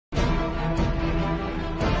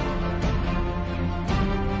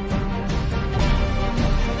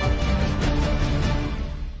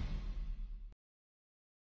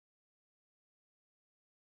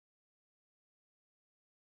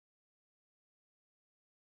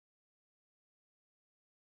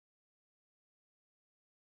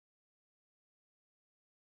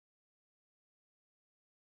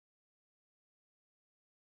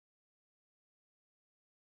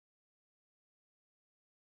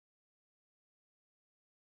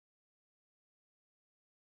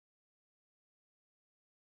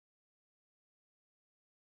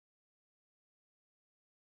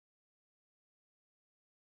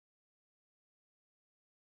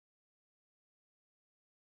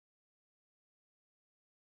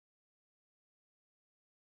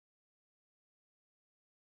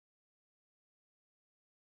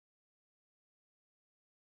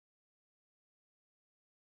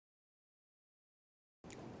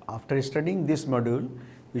After studying this module,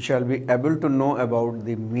 we shall be able to know about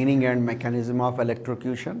the meaning and mechanism of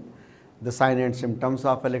electrocution, the sign and symptoms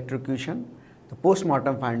of electrocution, the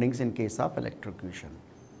post-mortem findings in case of electrocution.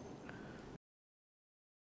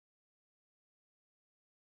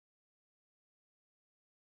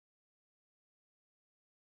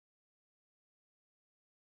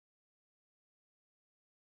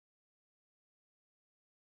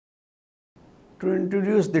 To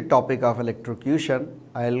introduce the topic of electrocution,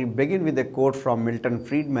 I will begin with a quote from Milton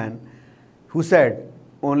Friedman, who said,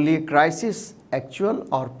 "Only a crisis, actual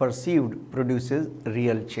or perceived, produces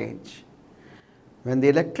real change." When the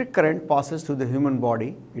electric current passes through the human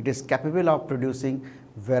body, it is capable of producing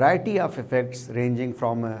variety of effects ranging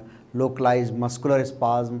from a localized muscular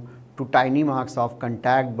spasm to tiny marks of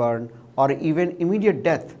contact burn or even immediate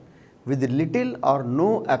death with little or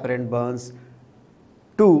no apparent burns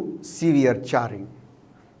to severe charring.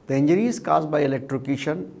 The injuries caused by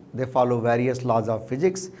electrocution, they follow various laws of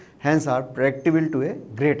physics, hence are predictable to a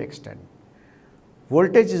great extent.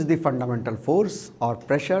 Voltage is the fundamental force or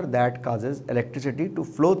pressure that causes electricity to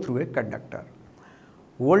flow through a conductor.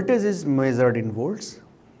 Voltage is measured in volts.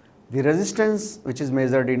 The resistance, which is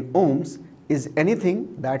measured in ohms, is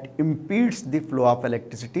anything that impedes the flow of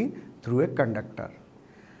electricity through a conductor.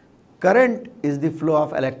 Current is the flow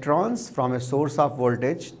of electrons from a source of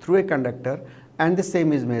voltage through a conductor, and the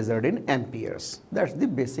same is measured in amperes. That's the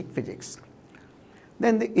basic physics.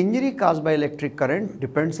 Then the injury caused by electric current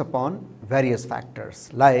depends upon various factors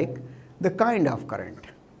like the kind of current.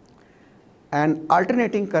 An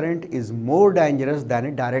alternating current is more dangerous than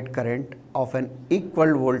a direct current of an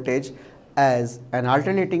equal voltage, as an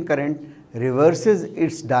alternating current reverses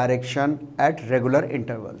its direction at regular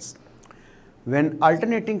intervals. When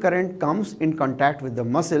alternating current comes in contact with the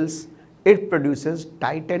muscles, it produces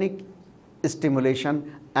titanic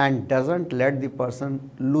stimulation and doesn't let the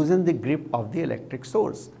person loosen the grip of the electric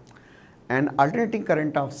source. An alternating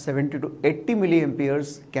current of 70 to 80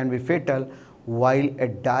 milliamperes can be fatal, while a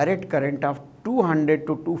direct current of 200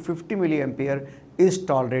 to 250 milliampere is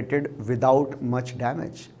tolerated without much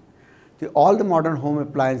damage. All the modern home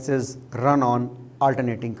appliances run on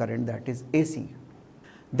alternating current, that is AC.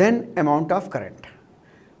 Then amount of current.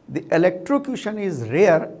 The electrocution is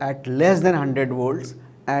rare at less than 100 volts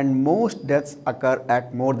and most deaths occur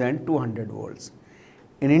at more than 200 volts.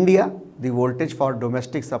 In India, the voltage for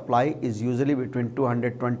domestic supply is usually between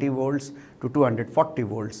 220 volts to 240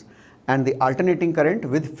 volts and the alternating current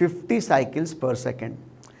with 50 cycles per second.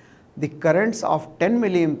 The currents of 10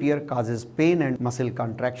 milliampere causes pain and muscle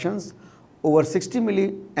contractions. Over 60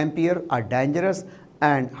 milliampere are dangerous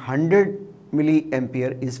and 100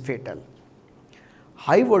 milliampere is fatal.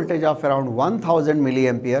 High voltage of around 1000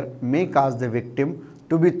 milliampere may cause the victim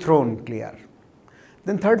to be thrown clear.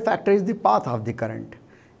 Then third factor is the path of the current.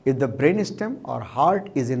 If the brainstem or heart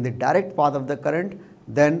is in the direct path of the current,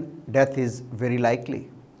 then death is very likely.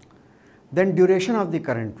 Then duration of the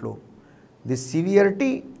current flow. The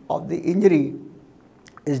severity of the injury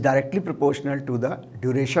is directly proportional to the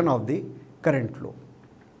duration of the current flow.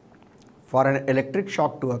 For an electric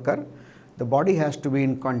shock to occur, the body has to be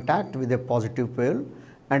in contact with a positive pole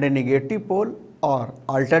and a negative pole, or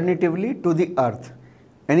alternatively to the earth,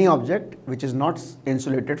 any object which is not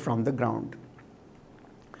insulated from the ground.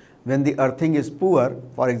 When the earthing is poor,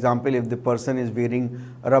 for example, if the person is wearing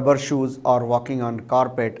rubber shoes or walking on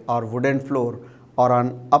carpet or wooden floor or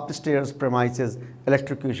on upstairs premises,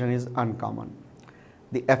 electrocution is uncommon.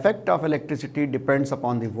 The effect of electricity depends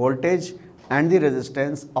upon the voltage and the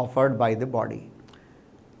resistance offered by the body.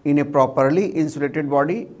 In a properly insulated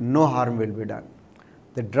body, no harm will be done.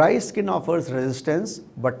 The dry skin offers resistance,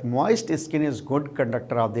 but moist skin is good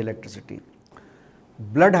conductor of the electricity.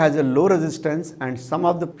 Blood has a low resistance and some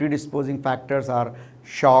of the predisposing factors are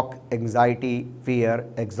shock, anxiety, fear,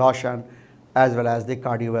 exhaustion, as well as the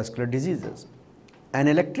cardiovascular diseases. An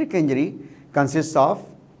electric injury consists of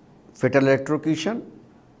fatal electrocution,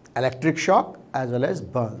 electric shock, as well as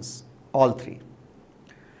burns, all three.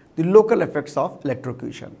 The local effects of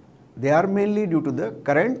electrocution. They are mainly due to the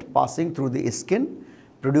current passing through the skin,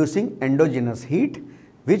 producing endogenous heat,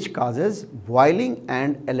 which causes boiling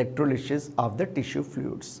and electrolysis of the tissue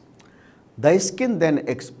fluids. The skin then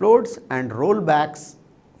explodes and rollbacks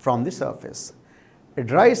from the surface. A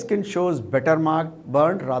dry skin shows better marked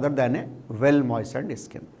burn rather than a well moistened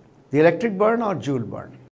skin. The electric burn or joule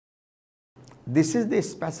burn. This is the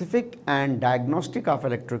specific and diagnostic of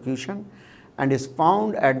electrocution and is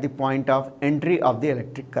found at the point of entry of the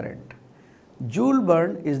electric current. Joule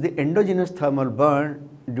burn is the endogenous thermal burn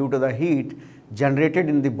due to the heat generated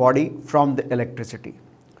in the body from the electricity.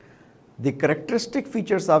 The characteristic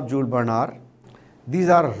features of joule burn are These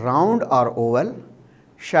are round or oval,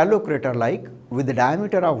 shallow crater-like with a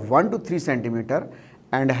diameter of 1 to 3 centimeter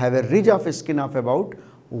and have a ridge of skin of about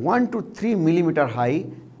 1 to 3 millimeter high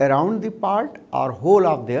around the part or whole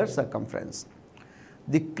of their circumference.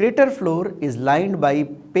 The crater floor is lined by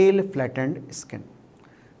pale flattened skin.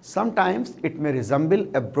 Sometimes it may resemble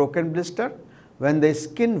a broken blister when the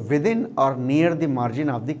skin within or near the margin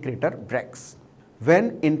of the crater breaks.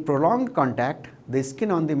 When in prolonged contact, the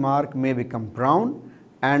skin on the mark may become brown,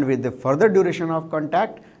 and with the further duration of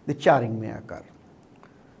contact, the charring may occur.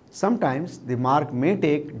 Sometimes the mark may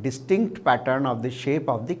take distinct pattern of the shape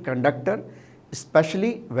of the conductor,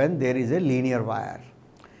 especially when there is a linear wire.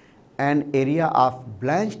 An area of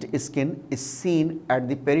blanched skin is seen at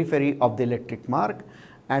the periphery of the electric mark,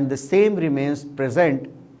 and the same remains present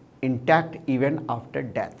intact even after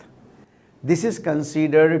death. This is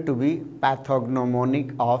considered to be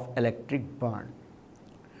pathognomonic of electric burn.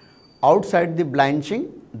 Outside the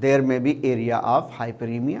blanching, there may be area of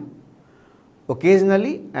hyperemia.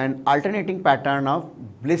 Occasionally, an alternating pattern of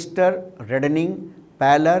blister reddening,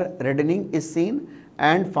 pallor reddening is seen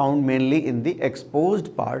and found mainly in the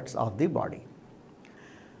exposed parts of the body.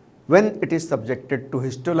 When it is subjected to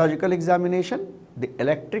histological examination, the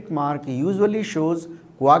electric mark usually shows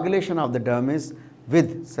coagulation of the dermis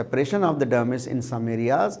with separation of the dermis in some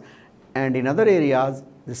areas, and in other areas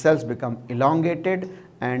the cells become elongated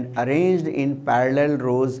and arranged in parallel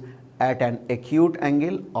rows at an acute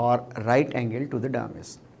angle or right angle to the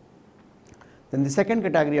dermis. Then the second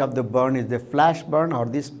category of the burn is the flash burn or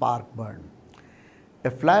the spark burn.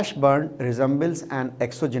 A flash burn resembles an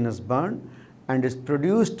exogenous burn and is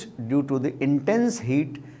produced due to the intense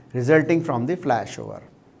heat resulting from the flashover.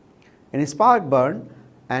 In a spark burn,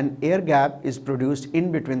 an air gap is produced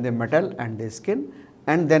in between the metal and the skin,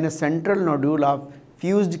 and then a central nodule of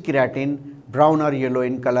fused keratin, brown or yellow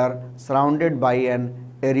in color, surrounded by an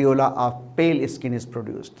areola of pale skin is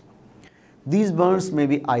produced. These burns may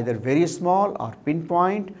be either very small or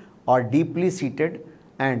pinpoint or deeply seated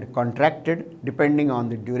and contracted depending on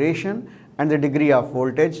the duration and the degree of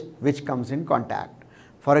voltage which comes in contact.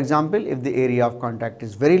 For example, if the area of contact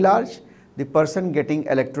is very large, the person getting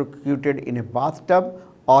electrocuted in a bathtub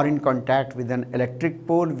or in contact with an electric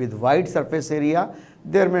pole with wide surface area,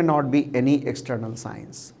 there may not be any external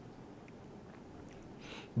signs.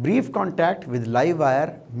 Brief contact with live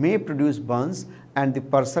wire may produce burns and the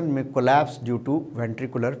person may collapse due to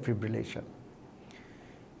ventricular fibrillation.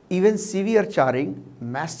 Even severe charring,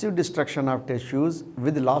 massive destruction of tissues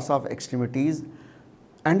with loss of extremities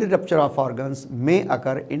and the rupture of organs may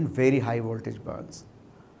occur in very high voltage burns.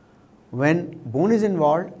 When bone is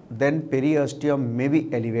involved, then periosteum may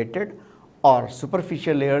be elevated or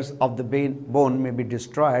superficial layers of the bone may be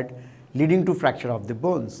destroyed, leading to fracture of the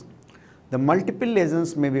bones. The multiple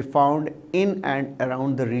lesions may be found in and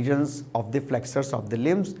around the regions of the flexors of the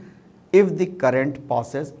limbs if the current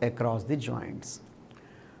passes across the joints.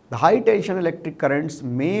 The high tension electric currents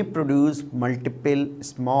may produce multiple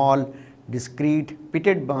small discrete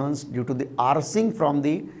pitted burns due to the arcing from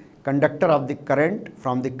the conductor of the current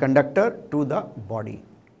from the conductor to the body.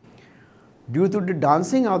 Due to the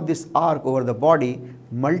dancing of this arc over the body,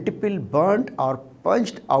 multiple burnt or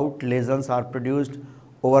punched out lesions are produced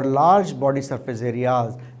over large body surface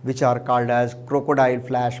areas, which are called as crocodile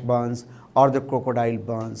flash burns or the crocodile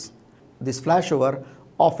burns. This flashover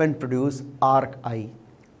often produce arc eye.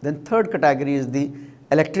 Then third category is the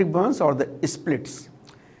electric burns or the splits.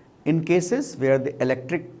 In cases where the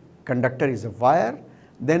electric conductor is a wire,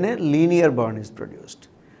 then a linear burn is produced.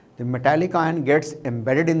 The metallic ion gets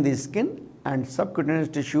embedded in the skin and subcutaneous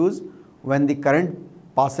tissues when the current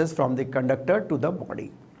passes from the conductor to the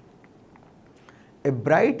body. A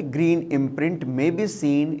bright green imprint may be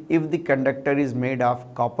seen if the conductor is made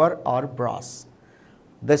of copper or brass.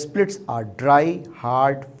 The splits are dry,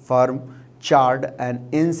 hard, firm, charred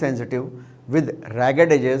and insensitive with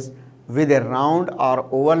ragged edges with a round or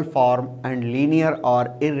oval form and linear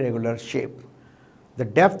or irregular shape. The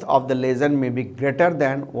depth of the lesion may be greater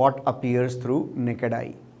than what appears through naked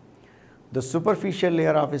eye. The superficial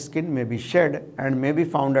layer of skin may be shed and may be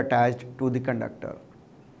found attached to the conductor.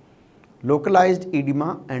 Localized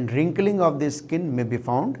edema and wrinkling of the skin may be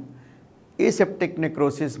found. Aseptic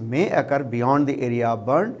necrosis may occur beyond the area of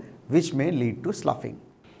burn, which may lead to sloughing.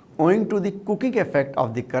 Owing to the cooking effect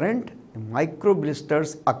of the current, micro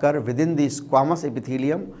blisters occur within the squamous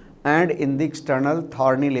epithelium and in the external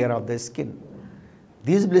thorny layer of the skin.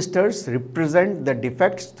 These blisters represent the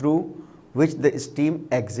defects through which the steam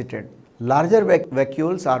exited. Larger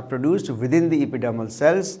vacuoles are produced within the epidermal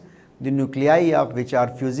cells, the nuclei of which are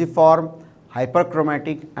fusiform,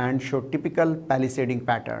 hyperchromatic and show typical palisading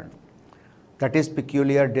pattern. that is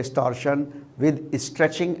peculiar distortion with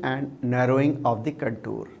stretching and narrowing of the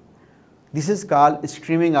contour. This is called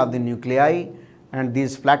streaming of the nuclei, and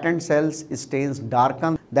these flattened cells stains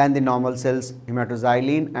darker than the normal cells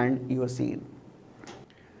hematoxylin and eosine.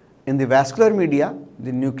 In the vascular media,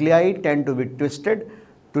 the nuclei tend to be twisted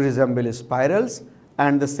to resemble spirals,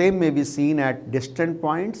 and the same may be seen at distant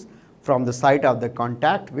points from the site of the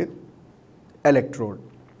contact with electrode.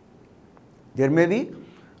 There may be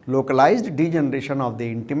localized degeneration of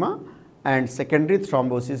the intima, and secondary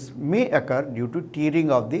thrombosis may occur due to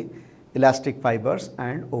tearing of the elastic fibers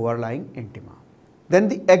and overlying intima. Then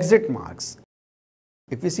the exit marks.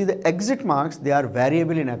 If we see the exit marks, they are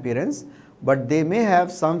variable in appearance, but they may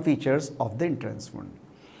have some features of the entrance wound.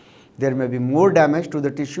 There may be more damage to the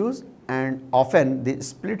tissues, and often the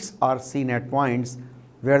splits are seen at points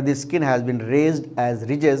where the skin has been raised as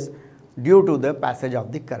ridges due to the passage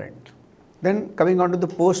of the current. Then coming on to the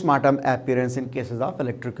post-mortem appearance in cases of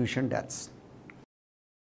electrocution deaths.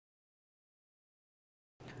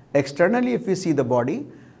 Externally, if we see the body,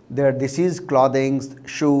 their deceased clothing,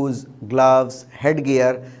 shoes, gloves,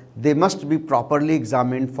 headgear, they must be properly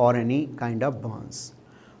examined for any kind of burns.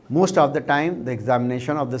 Most of the time, the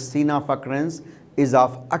examination of the scene of occurrence is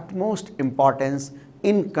of utmost importance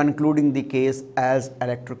in concluding the case as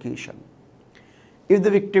electrocution. If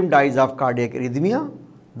the victim dies of cardiac arrhythmia,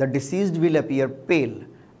 the deceased will appear pale,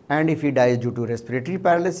 and if he dies due to respiratory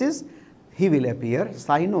paralysis, he will appear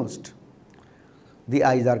cyanosed. The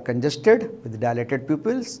eyes are congested with dilated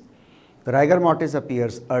pupils. The rigor mortis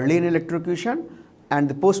appears early in electrocution, and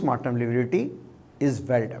the post-mortem lividity is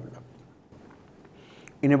well developed.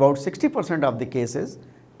 In about 60% of the cases,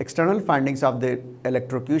 external findings of the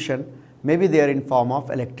electrocution may be there in form of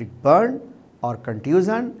electric burn or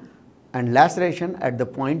contusion and laceration at the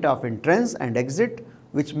point of entrance and exit,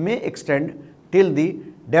 which may extend till the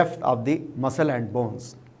depth of the muscle and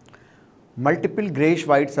bones. Multiple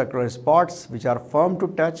grayish-white circular spots which are firm to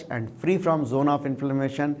touch and free from zone of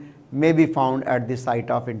inflammation may be found at the site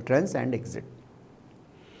of entrance and exit.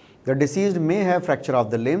 The deceased may have fracture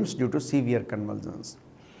of the limbs due to severe convulsions.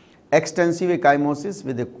 Extensive ecchymosis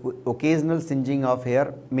with occasional singeing of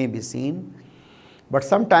hair may be seen, but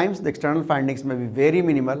sometimes the external findings may be very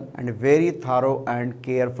minimal, and a very thorough and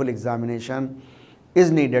careful examination is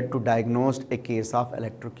needed to diagnose a case of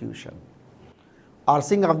electrocution.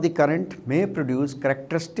 Arcing of the current may produce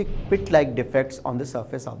characteristic pit-like defects on the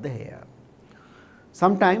surface of the hair.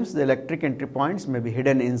 Sometimes the electric entry points may be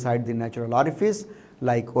hidden inside the natural orifice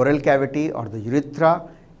like oral cavity or the urethra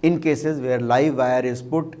in cases where live wire is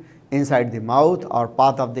put inside the mouth, or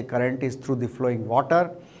path of the current is through the flowing water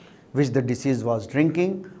which the deceased was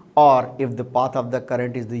drinking, or if the path of the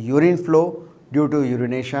current is the urine flow due to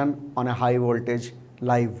urination on a high voltage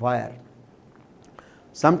live wire.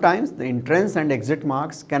 Sometimes the entrance and exit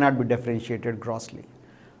marks cannot be differentiated grossly.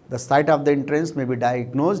 The site of the entrance may be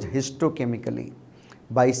diagnosed histochemically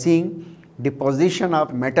by seeing deposition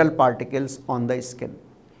of metal particles on the skin.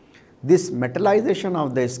 This metallization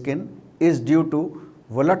of the skin is due to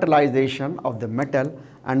volatilization of the metal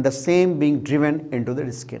and the same being driven into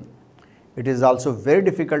the skin. It is also very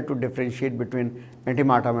difficult to differentiate between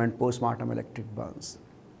antemortem and postmortem electric burns.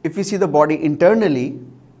 If we see the body internally,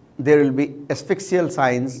 there will be asphyxial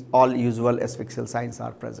signs. All usual asphyxial signs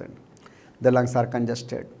are present. The lungs are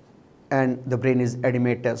congested and the brain is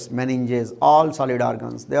edematous, meninges, all solid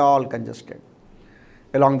organs, they are all congested.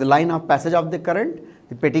 Along the line of passage of the current,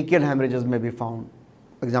 the petechial hemorrhages may be found.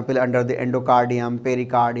 For example, under the endocardium,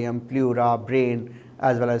 pericardium, pleura, brain,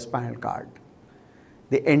 as well as spinal cord.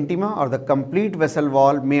 The intima or the complete vessel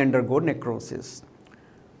wall may undergo necrosis.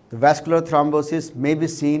 The vascular thrombosis may be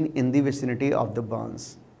seen in the vicinity of the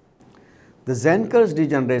burns. The Zenker's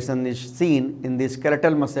degeneration is seen in the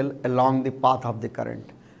skeletal muscle along the path of the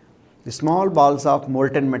current. The small balls of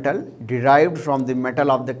molten metal derived from the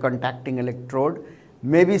metal of the contacting electrode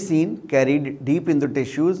may be seen carried deep in the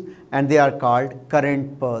tissues, and they are called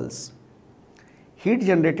current pearls. Heat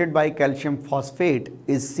generated by calcium phosphate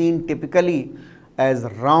is seen typically as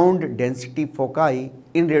round density foci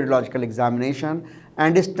in radiological examination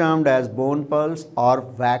and is termed as bone pearls or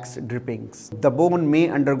wax drippings. The bone may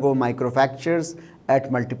undergo microfractures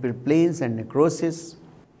at multiple planes and necrosis.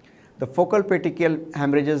 The focal petechial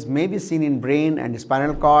hemorrhages may be seen in brain and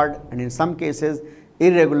spinal cord, and in some cases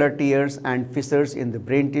irregular tears and fissures in the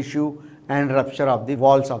brain tissue and rupture of the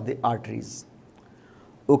walls of the arteries.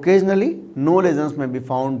 Occasionally, no lesions may be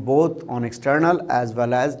found both on external as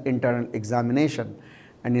well as internal examination,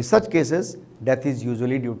 and in such cases, death is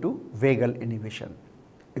usually due to vagal inhibition.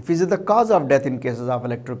 If we see the cause of death in cases of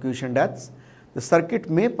electrocution deaths, the circuit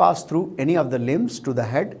may pass through any of the limbs to the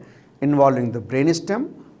head, involving the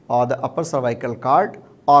brainstem or the upper cervical cord,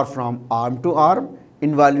 or from arm to arm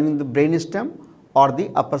involving the brainstem or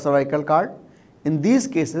the upper cervical cord. In these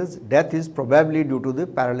cases, death is probably due to the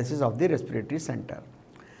paralysis of the respiratory center.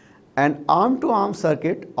 An arm-to-arm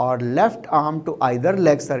circuit or left arm to either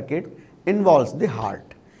leg circuit involves the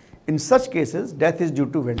heart. In such cases, death is due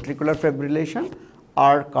to ventricular fibrillation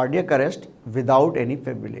or cardiac arrest without any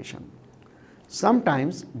fibrillation.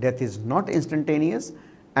 Sometimes death is not instantaneous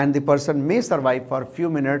and the person may survive for a few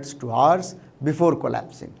minutes to hours before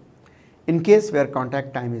collapsing. In case where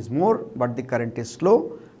contact time is more but the current is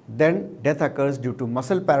slow, then death occurs due to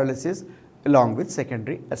muscle paralysis along with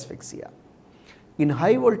secondary asphyxia. In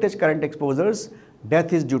high voltage current exposures,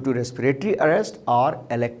 death is due to respiratory arrest or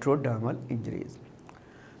electrodermal injuries.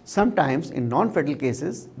 Sometimes in non-fatal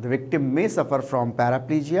cases, the victim may suffer from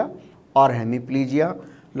paraplegia or hemiplegia,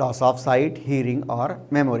 loss of sight, hearing or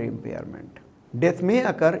memory impairment. Death may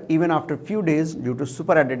occur even after few days due to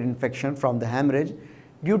superadded infection from the hemorrhage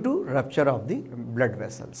due to rupture of the blood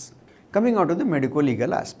vessels. Coming on to the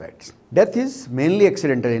medico-legal aspects. Death is mainly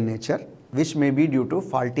accidental in nature, which may be due to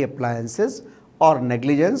faulty appliances or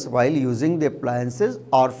negligence while using the appliances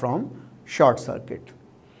or from short circuit.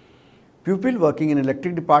 People working in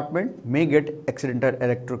electric department may get accidental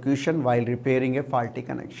electrocution while repairing a faulty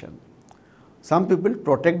connection. Some people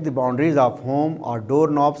protect the boundaries of home or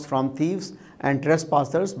doorknobs from thieves and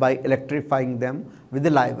trespassers by electrifying them with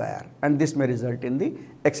a live wire, and this may result in the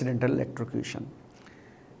accidental electrocution.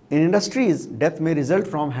 In industries, death may result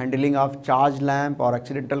from handling of charged lamp or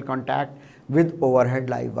accidental contact with overhead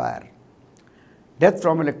live wire. Death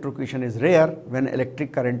from electrocution is rare when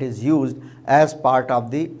electric current is used as part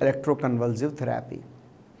of the electroconvulsive therapy.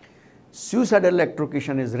 Suicidal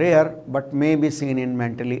electrocution is rare but may be seen in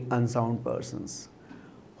mentally unsound persons.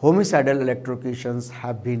 Homicidal electrocutions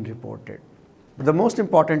have been reported. But the most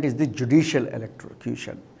important is the judicial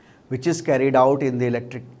electrocution, which is carried out in the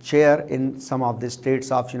electric chair in some of the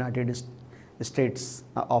states of United States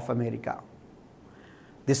of America.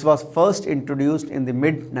 This was first introduced in the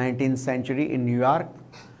mid-19th century in New York,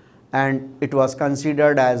 and it was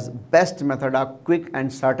considered as best method of quick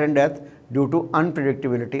and certain death due to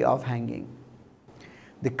unpredictability of hanging.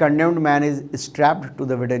 The condemned man is strapped to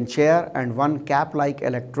the wooden chair and one cap-like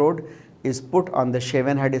electrode is put on the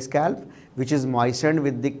shaven head scalp, which is moistened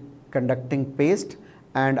with the conducting paste,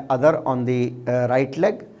 and other on the right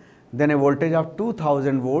leg. Then a voltage of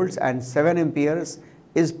 2000 volts and 7 amperes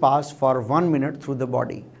is passed for 1 minute through the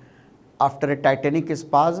body. After a titanic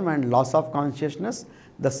spasm and loss of consciousness,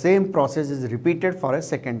 the same process is repeated for a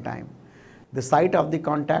second time. The site of the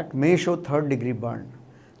contact may show third-degree burn.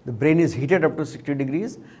 The brain is heated up to 60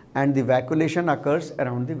 degrees and the vacuolation occurs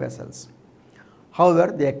around the vessels.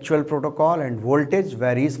 However, the actual protocol and voltage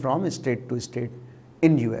varies from state to state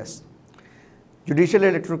in US. Judicial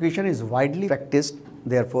electrocution is widely practiced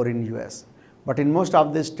therefore in US. But in most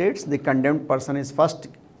of the states, the condemned person is first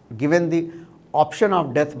given the option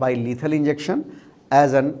of death by lethal injection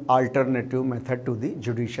as an alternative method to the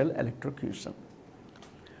judicial electrocution.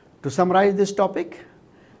 To summarize this topic,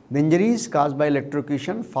 the injuries caused by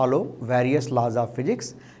electrocution follow various laws of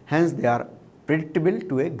physics, hence they are predictable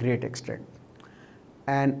to a great extent.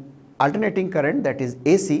 An alternating current, that is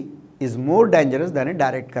AC, is more dangerous than a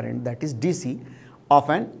direct current, that is DC, of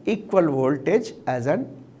an equal voltage, as an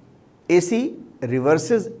AC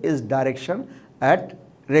reverses its direction at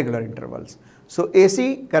regular intervals. So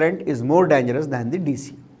AC current is more dangerous than the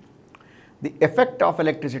DC. The effect of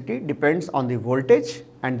electricity depends on the voltage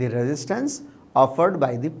and the resistance offered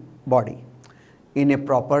by the body. In a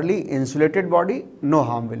properly insulated body, no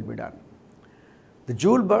harm will be done. The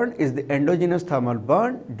Joule burn is the endogenous thermal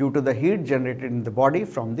burn due to the heat generated in the body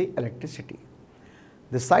from the electricity.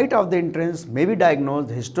 The site of the entrance may be diagnosed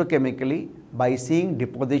histochemically by seeing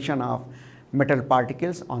deposition of metal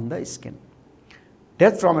particles on the skin.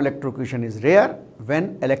 Death from electrocution is rare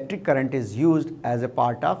when electric current is used as a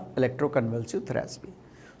part of electroconvulsive therapy.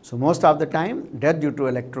 So most of the time, death due to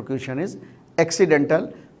electrocution is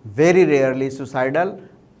accidental, very rarely suicidal,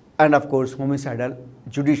 and of course homicidal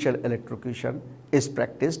judicial electrocution is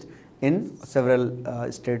practiced in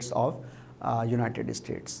several states of United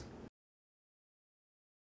States.